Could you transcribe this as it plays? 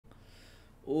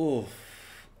Ooh,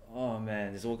 oh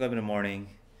man, just woke up in the morning,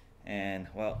 and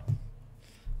well,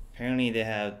 apparently they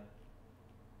have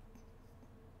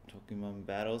Pokemon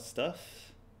battle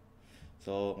stuff.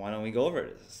 So why don't we go over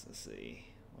this? Let's see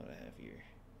what I have here.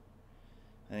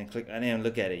 I didn't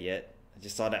look at it yet. I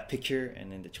just saw that picture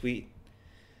and then the tweet.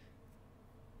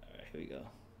 All right, here we go.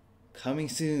 Coming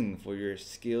soon for your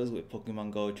skills with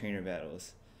Pokemon Go trainer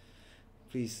battles.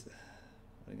 Please,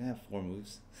 I think I have four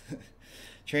moves.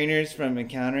 Trainers from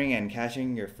encountering and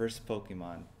catching your first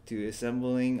Pokemon to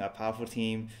assembling a powerful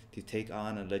team to take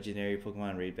on a legendary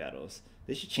Pokemon raid battles.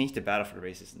 They should change the battle for the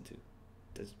raid system too.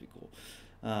 That'd be cool.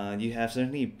 You have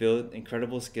certainly built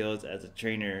incredible skills as a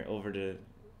trainer over the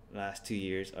last 2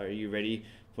 years. Are you ready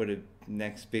for the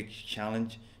next big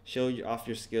challenge? Off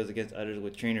your skills against others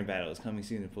with trainer battles coming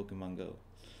soon in Pokemon Go.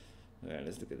 Alright,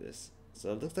 let's look at this.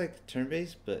 So it looks like turn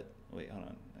based, but wait, hold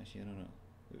on. Actually, I don't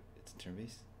know. It's turn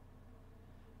based.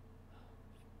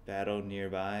 Battle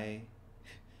nearby.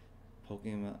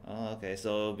 Pokemon. Oh, okay. So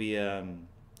it'll be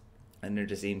under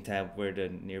the same tab where the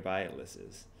nearby list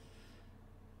is.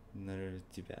 Another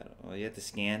to battle. Oh, you have to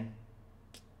scan.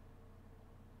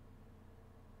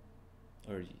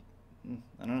 Or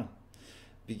I don't know.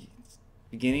 Be-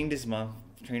 Beginning this month,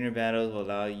 trainer battles will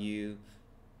allow you.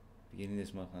 Beginning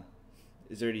this month, huh?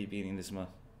 It's already beginning this month.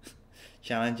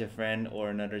 Challenge a friend or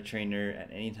another trainer at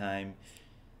any time.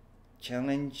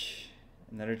 Challenge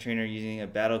another trainer using a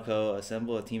battle code.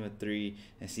 Assemble a team of three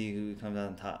and see who comes out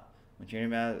on top. When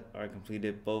training battles are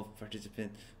completed, both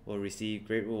participants will receive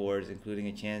great rewards, including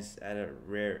a chance at a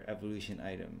rare evolution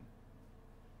item.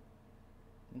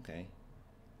 Okay.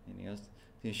 Anything else?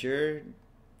 To ensure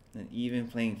an even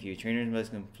playing field, trainers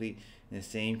must complete in the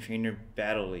same trainer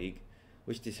battle league,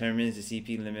 which determines the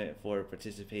CP limit for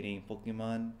participating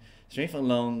Pokemon. Strength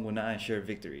alone will not ensure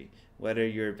victory, whether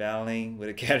you're battling with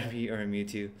a Caterpie or a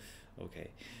Mewtwo. Okay.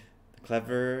 The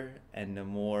clever and the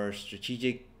more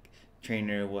strategic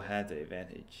trainer will have the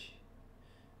advantage.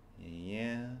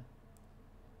 Yeah.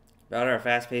 Battles are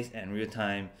fast paced and real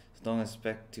time, so don't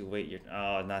expect to wait your.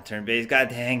 Oh, not turn based. God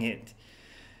dang it.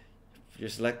 Your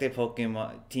selected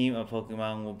Pokemon team of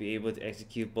Pokemon will be able to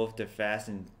execute both their fast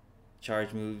and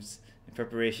charge moves. In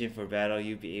preparation for battle,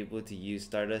 you'll be able to use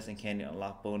Stardust and Candy to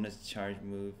unlock bonus charge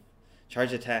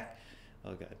attack.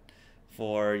 Oh god,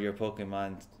 for your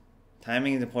Pokemon.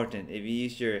 Timing is important. If you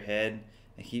use your head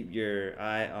and keep your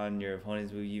eye on your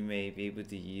opponent's move, you may be able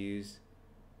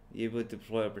to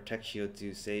deploy a Protect Shield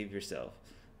to save yourself.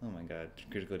 Oh my god,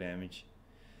 critical damage.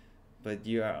 But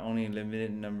you are only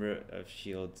limited number of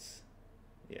shields.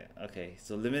 Yeah, okay.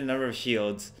 So limited number of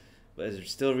shields, but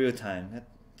it's still real time. That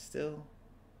still,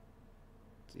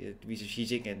 so you have to be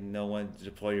strategic and know when to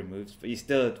deploy your moves, but you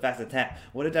still fast attack.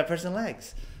 What if that person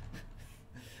lags?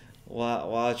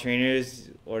 While trainers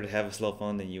or to have a slow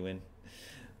phone, then you win.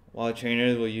 While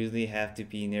trainers will usually have to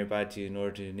be nearby to in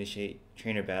order to initiate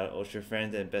trainer battle, ultra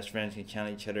friends and best friends can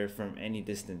challenge each other from any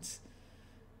distance.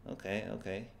 Okay,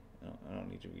 okay. I don't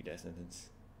need to read that sentence.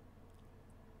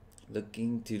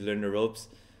 Looking to learn the ropes,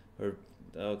 or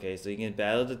okay, so you can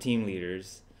battle the team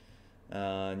leaders.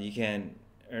 You can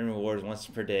earn rewards once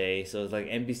per day, so it's like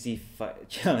NPC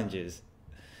challenges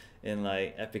in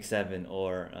like Epic 7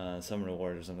 or Summer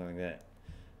Rewards or something like that.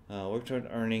 Work toward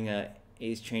earning a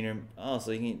Ace Trainer. Oh,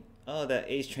 so you can. Oh, that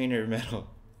Ace Trainer medal.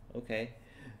 Okay.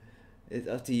 It's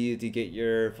up to you to get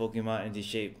your Pokemon into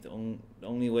shape. The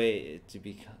only way to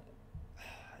become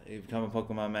a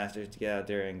Pokemon master is to get out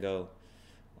there and go.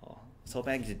 Oh, so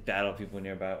bad I can just battle people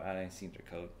nearby. I didn't see their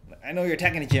code. Like, I know you're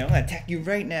attacking the gym. I'm gonna attack you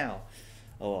right now.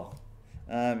 Oh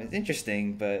well. It's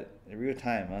interesting, but in real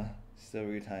time, huh? Still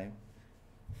real time.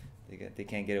 They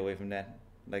can't get away from that.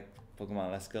 Like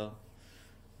Pokemon Let's Go.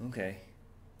 Okay.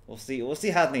 We'll see. We'll see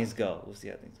how things go. We'll see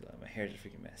how things go. My hair's a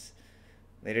freaking mess.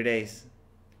 Later days.